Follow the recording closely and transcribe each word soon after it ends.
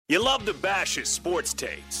You love to bash his sports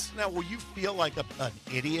takes. Now, will you feel like an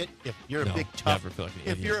idiot if you're No, a big tough? never feel like an if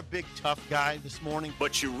idiot. you're a big tough guy this morning,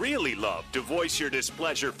 But you really love to voice your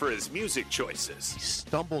displeasure for his music choices. he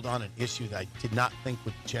stumbled on an issue that I did not think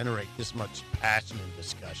would generate this much passion and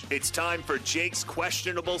discussion. It's time for Jake's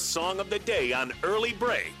questionable song of the day on Early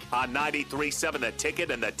Break on 93.7 The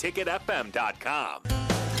Ticket and theticketfm.com.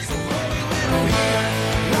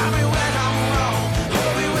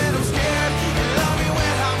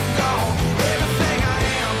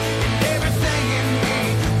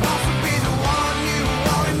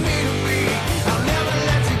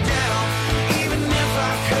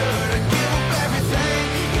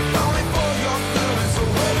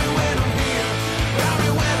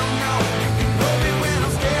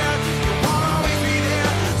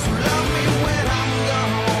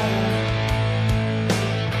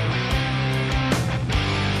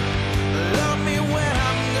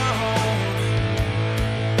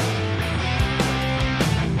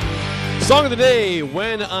 Song of the day,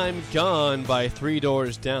 When I'm Gone by Three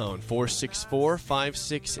Doors Down.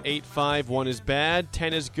 464-5685. 1 is bad,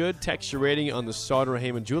 10 is good. Text your rating on the Sauter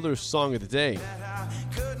Heyman Jewelers Song of the Day.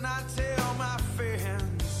 Could not tell my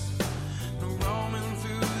friends, roaming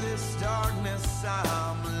through this darkness,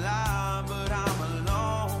 I'm alive, but I'm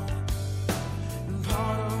alone. And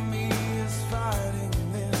part of me is fighting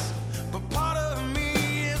this, but part of me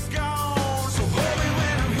is gone. So hold me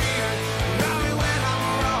when I'm here, love me when I'm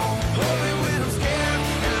wrong, hold me when I'm scared,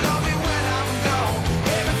 and love me when I'm gone.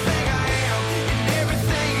 Everything I am and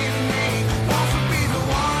everything in me wants to be the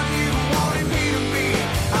one you wanted me to be.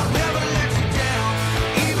 I'll never let you down,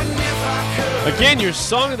 even if I could. Again, your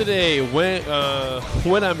Song of the Day, When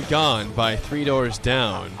I'm Gone by Three Doors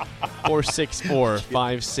Down.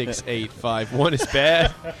 464-5685. 1 is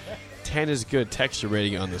bad, 10 is good. Text your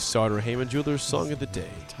rating on the Sauter Heyman Jewelers Song of the Day.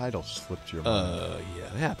 Title slipped your mind. Yeah,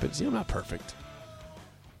 it happens. I'm not perfect.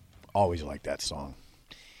 Always like that song.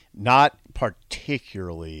 Not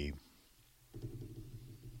particularly.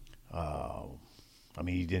 I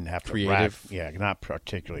mean, you didn't have to Creative. not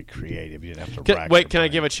particularly creative. You didn't have to. Can, rack wait, your can I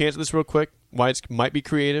brain. give a chance at this real quick? Why it might be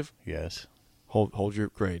creative? Yes. Hold your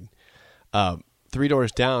grade. Three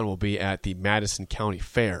Doors Down will be at the Madison County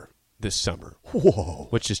Fair this summer. Whoa.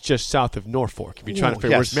 Which is just south of Norfolk. If you're trying to Whoa,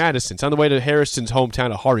 figure where's yes. Madison, it's on the way to Harrison's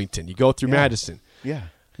hometown of Harrington. You go through Yeah. Madison. Yeah.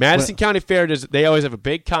 Madison County Fair they always have a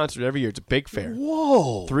big concert every year. It's a big fair.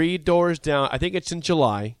 Whoa. Three Doors Down, I think it's in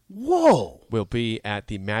July, Whoa. will be at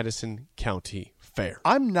the Madison County Fair.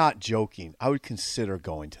 I'm not joking. I would consider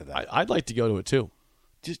going to that. I'd like to go to it too.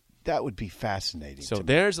 Just that would be fascinating. So to me.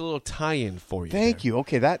 there's a little tie-in for you. Thank there. you.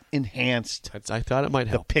 Okay, that enhanced I thought it might the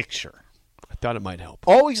help. picture. I thought it might help.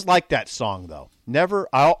 Always like that song though. Never.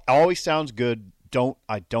 Always sounds good.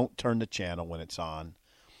 I don't turn the channel when it's on.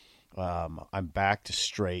 I'm back to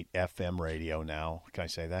straight FM radio now. Can I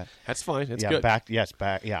say that? That's fine. That's yeah, good. back. Yes,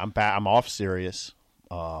 back. Yeah, I'm back. I'm off Sirius.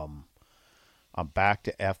 I'm back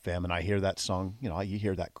to FM, and I hear that song. You know, you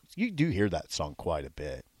hear that. You do hear that song quite a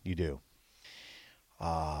bit. You do.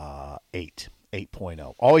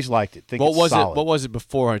 8.0. Always liked it. Think What it's was solid. it? What was it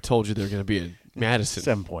before I told you they're going to be in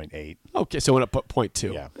Madison? 7.8. Okay, so when I put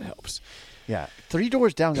 0.2, Yeah. that helps. Yeah, Three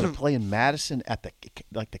Doors Down going to play in Madison at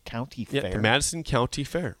the county Yeah, fair. the Madison County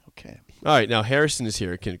Fair. Okay. All right, now Harrison is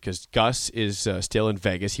here because Gus is still in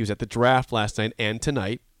Vegas. He was at the draft last night and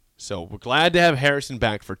tonight. So we're glad to have Harrison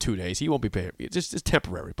back for 2 days. He won't be paid. It's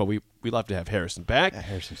temporary, but we love to have Harrison back. Yeah,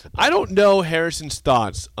 Harrison's the best. I don't know Harrison's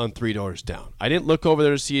thoughts on Three Doors Down. I didn't look over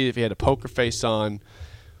there to see if he had a poker face on.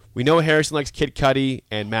 We know Harrison likes Kid Cudi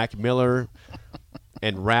and Mac Miller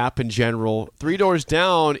and rap in general. Three Doors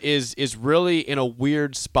Down is really in a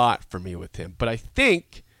weird spot for me with him. But I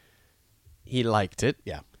think he liked it,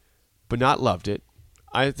 Yeah. but not loved it.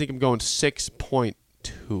 I think I'm going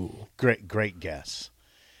 6.2. Great guess.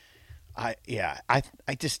 I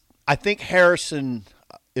think Harrison.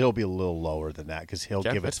 It'll be a little lower than that because he'll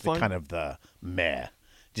Yeah, give that's it the fine. kind of the meh.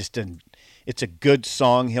 It's a good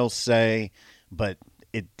song, he'll say, but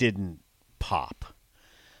it didn't pop.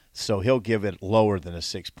 So he'll give it lower than a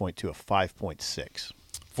 6.2, a 5.6.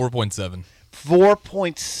 4.7.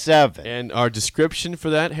 4.7. And our description for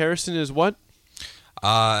that, Harrison, is what?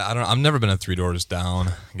 I don't. I've never been a Three Doors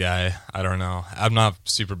Down guy. I don't know. I'm not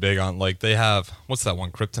super big on they have. What's that one?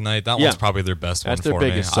 Kryptonite. That Yeah. one's probably their best That's one their for me.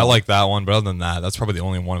 biggest I song. like that one, but other than that, that's probably the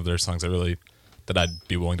only one of their songs that I'd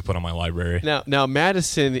be willing to put on my library. Now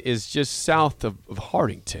Madison is just south of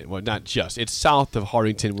Hartington. Well, not just. It's south of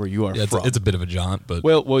Hartington where you are Yeah, from. it's a bit of a jaunt, but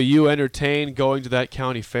Will you entertain going to that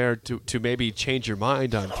county fair to maybe change your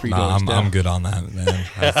mind on Three Doors Down? I'm good on that, man.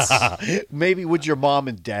 That's- Maybe with your mom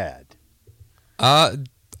and dad.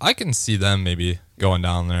 I can see them maybe going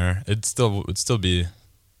down there. It'd still be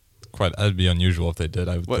quite. That'd be unusual if they did.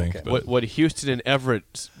 I would think. But Would Houston and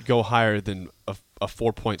Everett go higher than a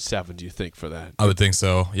 4.7? Do you think for that? I would think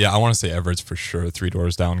so. Yeah, I want to say Everett's for sure a 3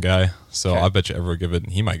 doors down guy. So I bet you Everett give it.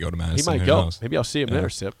 He might go to Madison. He might Who go. knows? Maybe I'll see him there,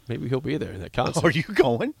 Sip. Maybe he'll be there in that concert. Are you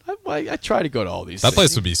going? I try to go to all these. That things.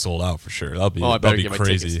 place would be sold out for sure. That'd be I better that'd get be my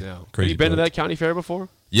crazy. tickets now. Crazy. Have you been to booked. that county fair before?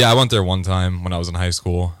 Yeah, I went there one time when I was in high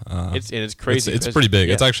school. It's crazy. It's pretty big.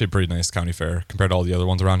 Yeah. It's actually a pretty nice county fair compared to all the other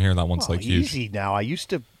ones around here. That one's like huge. Easy now. I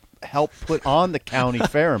used to help put on the county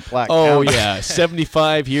fair in Platte Oh County. yeah,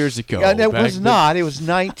 75 years ago. Yeah, it back was then. not. It was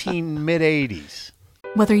mid-'80s.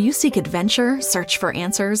 Whether you seek adventure, search for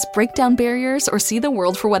answers, break down barriers, or see the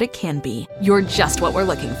world for what it can be, you're just what we're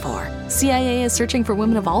looking for. CIA is searching for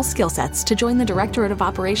women of all skill sets to join the Directorate of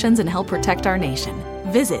Operations and help protect our nation.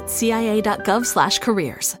 Visit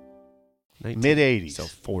cia.gov/careers. Mid-'80s. So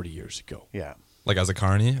 40 years ago. Yeah. Like as a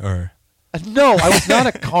carny or No, I was not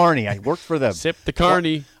a carny. I worked for the Sip the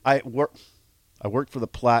carny. I worked for the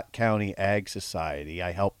Platte County Ag Society.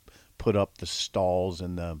 I helped put up the stalls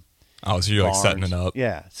and the oh, so you're like setting it barns. up.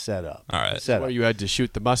 Yeah, set up. All right. Set Where up. you had to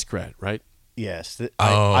shoot the muskrat, right? Yes.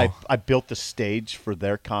 Oh. I built the stage for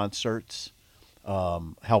their concerts.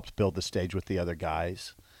 Helped build the stage with the other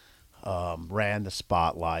guys. Ran the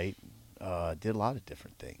spotlight. Did a lot of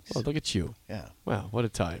different things. Oh, look at you. Yeah. Wow, what a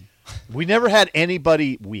time. We never had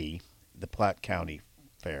anybody, the Platte County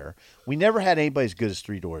Fair, we never had anybody as good as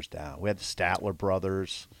 3 Doors Down. We had the Statler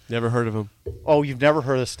Brothers. Never heard of him. Oh, you've never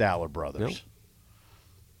heard of the Statler Brothers? No.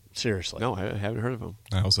 Seriously. No, I haven't heard of him.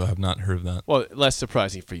 I also have not heard of that. Well, less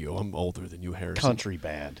surprising for you. I'm older than you, Harrison. Country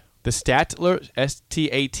band. The Statler,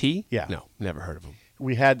 S-T-A-T? Yeah. No, never heard of him.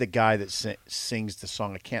 We had the guy that sings the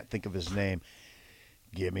song. I can't think of his name.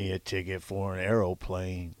 Give me a ticket for an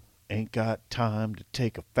aeroplane. Ain't got time to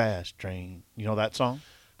take a fast train. You know that song?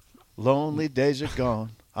 Lonely days are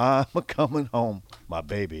gone. I'm a coming home. My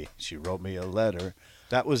baby, she wrote me a letter.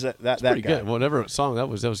 That was that Pretty guy. good. Whatever song that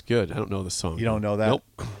was good. I don't know the song. You don't know that? Nope.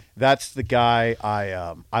 That's the guy.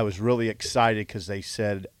 I was really excited because they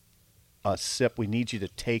said, Sip, we need you to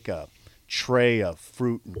take a tray of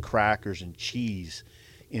fruit and crackers and cheese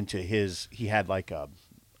into his. He had like a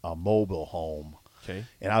mobile home. Okay.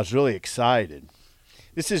 And I was really excited.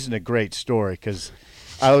 This isn't a great story because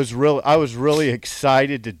I was really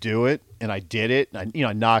excited to do it, and I did it. And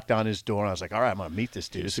I knocked on his door, and I was like, "All right, I'm gonna meet this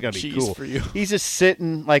dude. This is gonna be Cheese cool." for you. He's just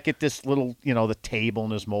sitting like at this little, the table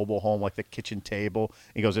in his mobile home, like the kitchen table.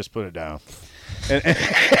 He goes, "Just put it down,"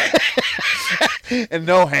 and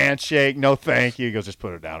no handshake, no thank you. He goes, "Just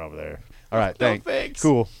put it down over there." All right, thanks. thanks.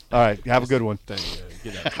 Cool. All right, have a good one. Get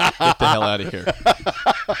the hell out of here.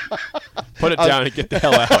 Put it down and get the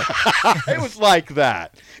hell out. It was like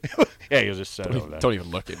that. Yeah, he was just sitting over there. Don't even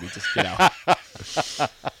look at me. Just get out.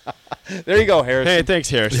 There you go, Harrison. Hey, thanks,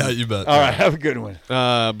 Harrison. Yeah, you bet. All right, have a good one.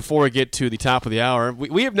 Before we get to the top of the hour,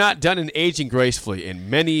 we have not done an aging gracefully in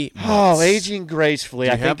many months. Oh, aging gracefully.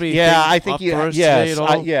 Do you I have think. anything Yeah, I think up you. for us Yes,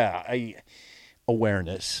 today at all?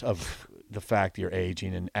 Awareness of the fact that you're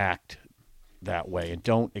aging and act that way, and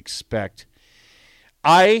don't expect.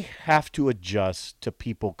 I have to adjust to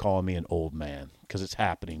people calling me an old man because it's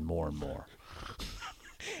happening more and more.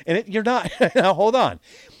 And you're not. Now, hold on.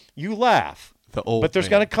 You laugh. But there's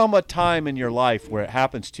going to come a time in your life where it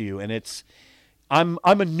happens to you, and it's. I'm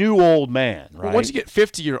a new old man, right? Well, once you get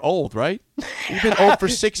 50, you're old, right? You've been old for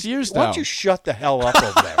 6 years now. Why don't you shut the hell up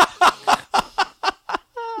over there?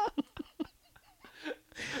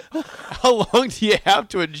 How long do you have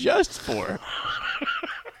to adjust for?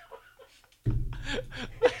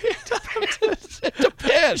 It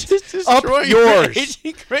depends. Just Up destroy your yours.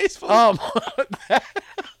 aging gracefully. I'm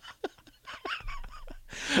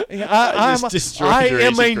just destroyed I your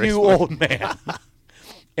am a aging new gracefully. old man,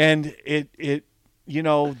 and it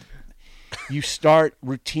you start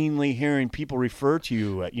routinely hearing people refer to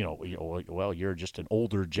you. Well, you're just an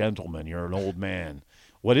older gentleman. You're an old man.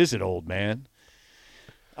 What is it, old man?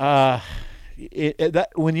 That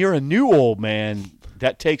when you're a new old man,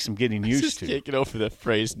 that takes some getting used Just to. can't get over the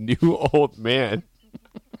phrase "new old man."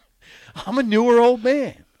 I'm a newer old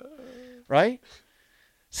man, right?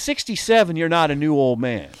 67, you're not a new old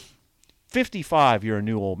man. 55, you're a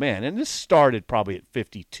new old man. And this started probably at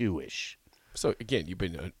 52-ish. So again, you've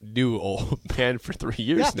been a new old man for 3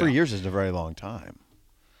 years now. 3 years is a very long time.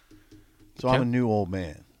 So I'm a new old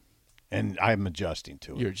man, and I'm adjusting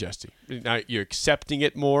to it. You're adjusting. Now you're accepting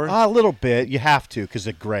it more. A little bit. You have to because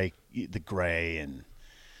the gray and,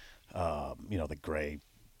 the gray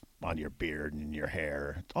on your beard and your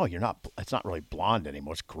hair. Oh, it's not really blonde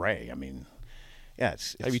anymore. It's gray. I mean, yeah.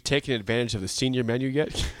 It's Have you taken advantage of the senior menu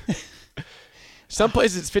yet? Some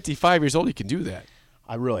places it's 55 years old. You can do that.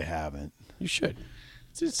 I really haven't. You should.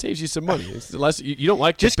 It saves you some money. Unless you don't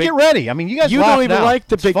like Just the big, get ready. I mean, you guys You laugh don't even now. like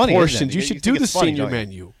the It's big funny, isn't it? portions. You should do think the it's funny, senior don't you?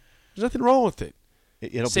 menu. There's nothing wrong with it.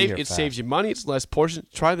 It'll Save, be here it fast. saves you money. It's less portions.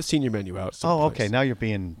 Try the senior menu out. Oh, someplace. okay. Now you're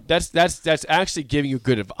being That's actually giving you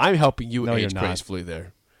good advice. I'm helping you No, you're age not. gracefully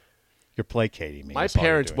there. you're placating me. My That's all you're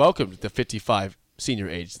parents doing. welcomed the 55 senior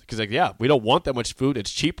age because, like, yeah, we don't want that much food.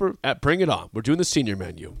 It's cheaper. Bring it on. We're doing the senior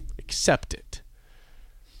menu. Accept it.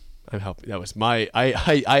 I'm helping. That was my. I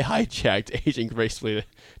hijacked aging gracefully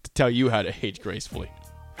to tell you how to age gracefully.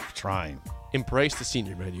 trying. Embrace the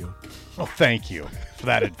senior menu. Well, thank you for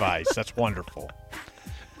that advice. That's wonderful.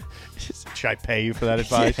 Should I pay you for that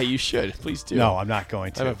advice? Yeah, you should. Please do. No, I'm not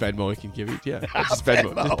going I to. have a Venmo I can give you. Yeah, just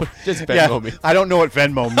Venmo. Venmo. Just Yeah, Venmo me. I don't know what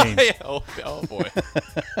Venmo means. Oh boy.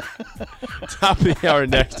 Top of the hour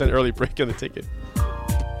next on Early Break on the Ticket.